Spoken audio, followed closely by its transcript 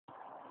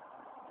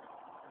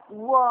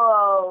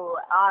Whoa,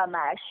 a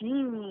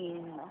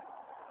machine.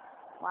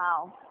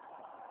 Wow.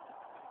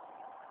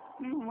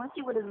 Let's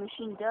see what a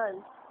machine does.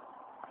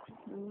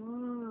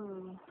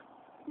 Ooh.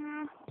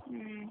 You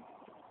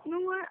know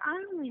what? I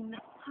don't really know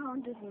how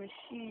does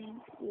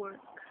machines work.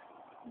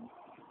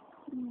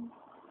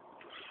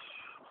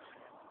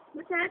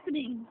 What's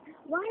happening?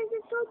 Why is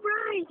it so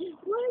bright?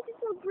 Why is it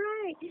so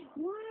bright?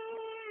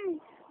 Why?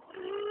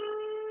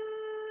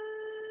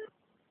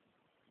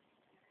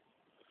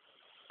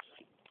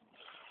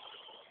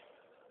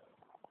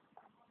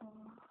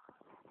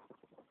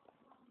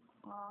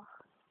 Oh,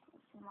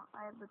 my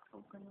eyelids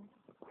opening.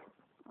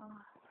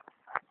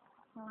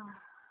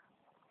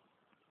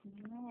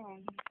 Man,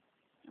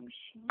 the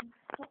machine.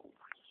 What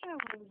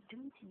is it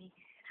doing to me?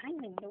 I don't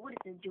even know what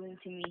it's doing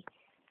to me.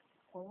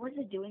 Or what is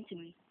it doing to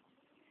me?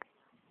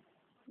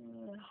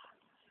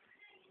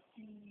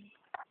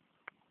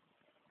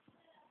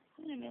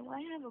 Anyway, why I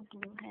have a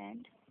blue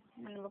hand?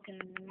 I'm gonna look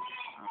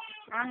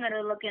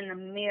in the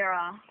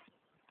mirror.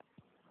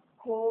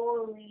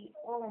 Holy,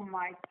 oh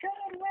my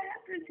God, what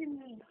happened to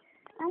me?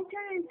 I'm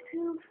turning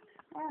into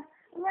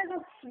like a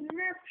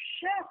smurf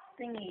chef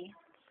thingy.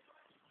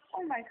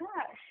 Oh my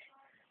gosh.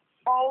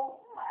 Oh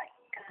my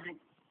God.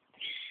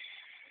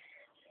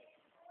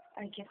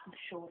 I guess I'm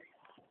short.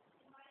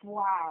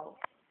 Wow.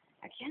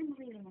 I can't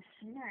believe I'm a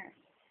smurf.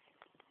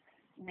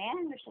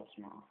 Man, they're so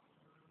small.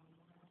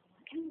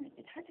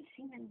 It's hard to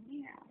see my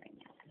mirror right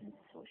now because I'm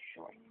so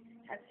short.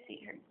 It's hard to see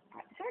her.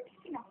 It's hard to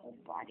see my whole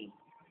body.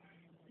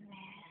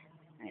 Man,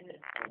 I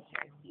look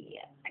closer.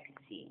 Yeah, I can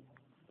see.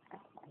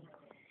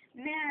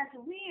 Man, it's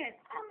weird.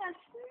 I'm a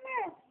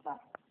smurf.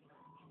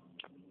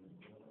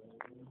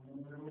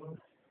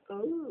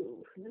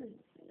 Ooh, look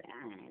at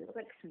that. I look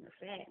like a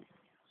smurf.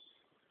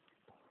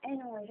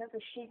 Anyways, I have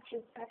to shoot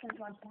back into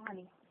my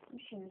body.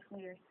 This machine is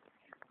weird.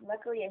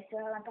 Luckily, I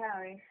still have my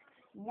powers.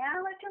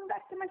 Now I turn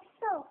back to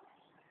myself.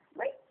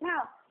 Right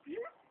now.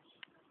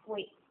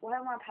 Wait, why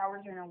are my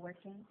powers are not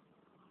working?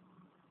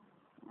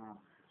 Oh,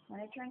 when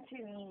I turn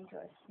me into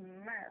a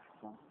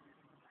smurf,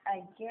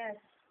 I guess.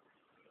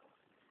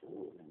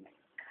 Oh my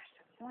gosh,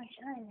 so much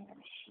time in the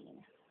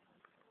machine.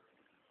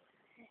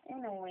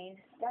 Anyways,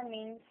 that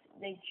means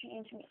they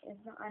changed me.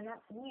 I'm not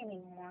me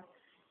anymore.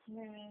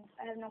 That means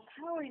I have no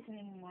powers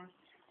anymore.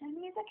 That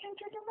means I can't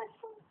turn to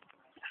myself.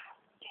 Oh,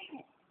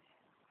 dang it.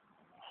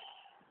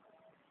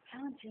 How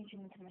am I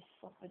changing into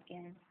myself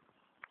again?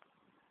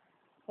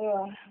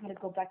 Oh, I'm gonna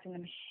go back to the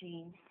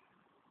machine.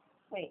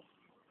 Wait,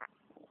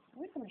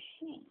 where's the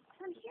machine? It's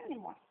not here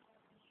anymore.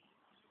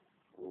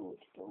 Ooh,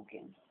 it's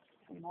broken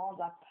from all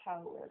that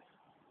power.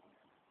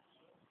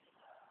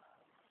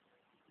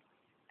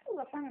 Ooh,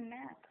 I found a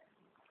map.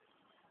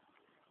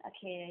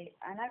 Okay,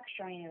 I'm not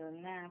showing you the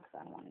map.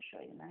 I don't want to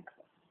show you the map.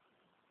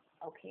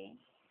 Okay,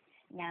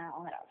 now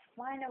I'm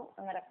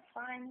gonna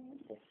find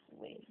this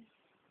way.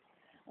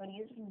 I'm gonna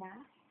use the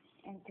map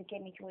and to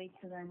get me to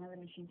another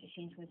machine to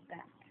change me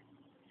back.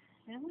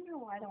 And I wonder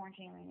why they weren't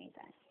letting me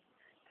that.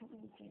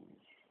 Probably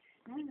didn't.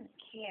 I don't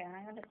care.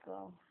 I'm gonna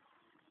go.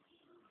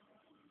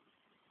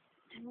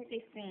 I'm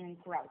really feeling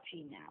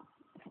grouchy now.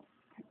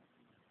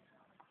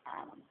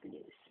 I'm a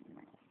blue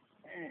smurf.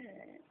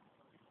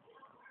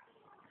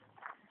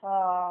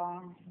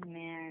 Oh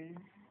man.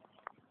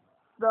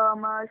 The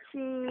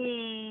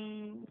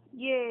machine.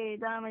 Yay,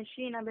 the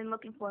machine I've been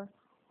looking for.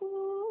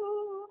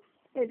 Ooh,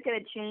 it's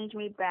gonna change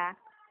me back.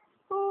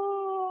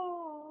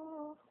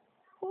 Ooh.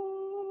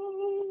 Ooh.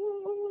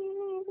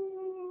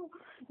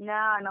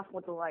 Now enough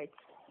with the lights.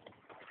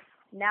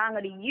 Now I'm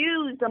gonna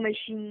use the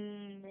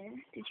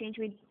machine to change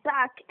me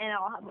back, and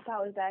I'll have the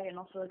powers back, and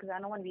also because I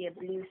don't want to be a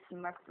blue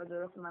smurf for the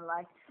rest of my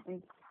life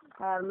and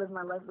live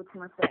my life with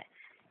smurf.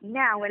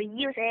 Now I'm gonna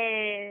use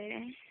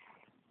it.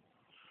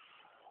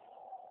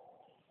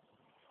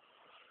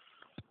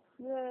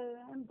 Yay,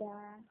 I'm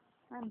back.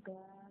 I'm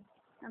back.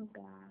 I'm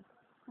back.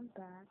 I'm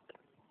back.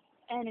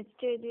 And it's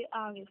Thursday,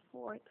 August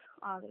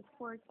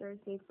 4th,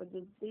 Thursday for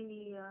this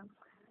video.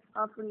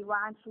 Hopefully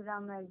watch it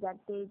on the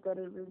exact date that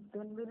it was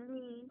been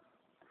released.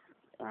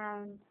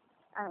 And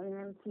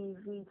an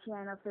MTV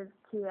channel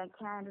 52 at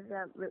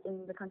Canada,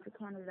 in the country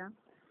Canada.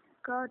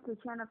 Go to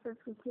channel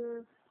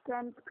 52,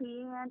 10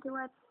 p.m. to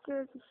watch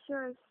Jersey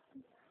Shore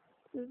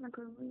season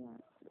premiere.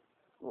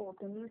 Well,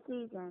 the new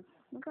season.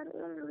 You go to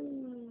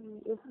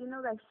Italy. If you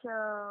know that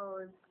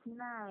show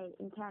tonight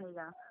in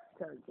Canada,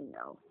 so you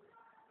know.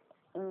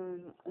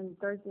 And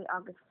Thursday,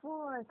 August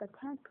 4th at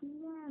 10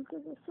 p.m.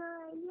 Jersey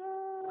Shore.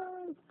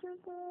 Yay! It's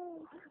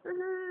Jersey!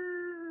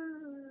 Woohoo!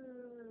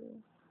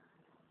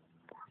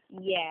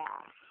 Yeah.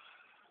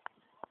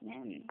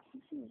 Man,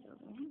 this is a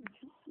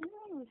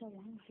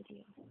long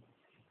video.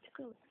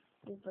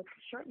 There's like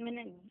a short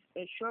minute, a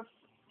short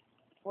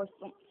for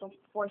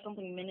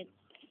something minutes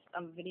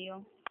of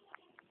video,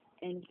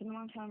 and it's been a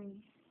long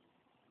time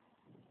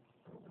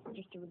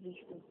just to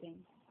release this thing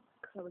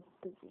because I was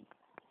busy.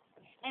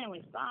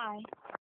 Anyways, bye.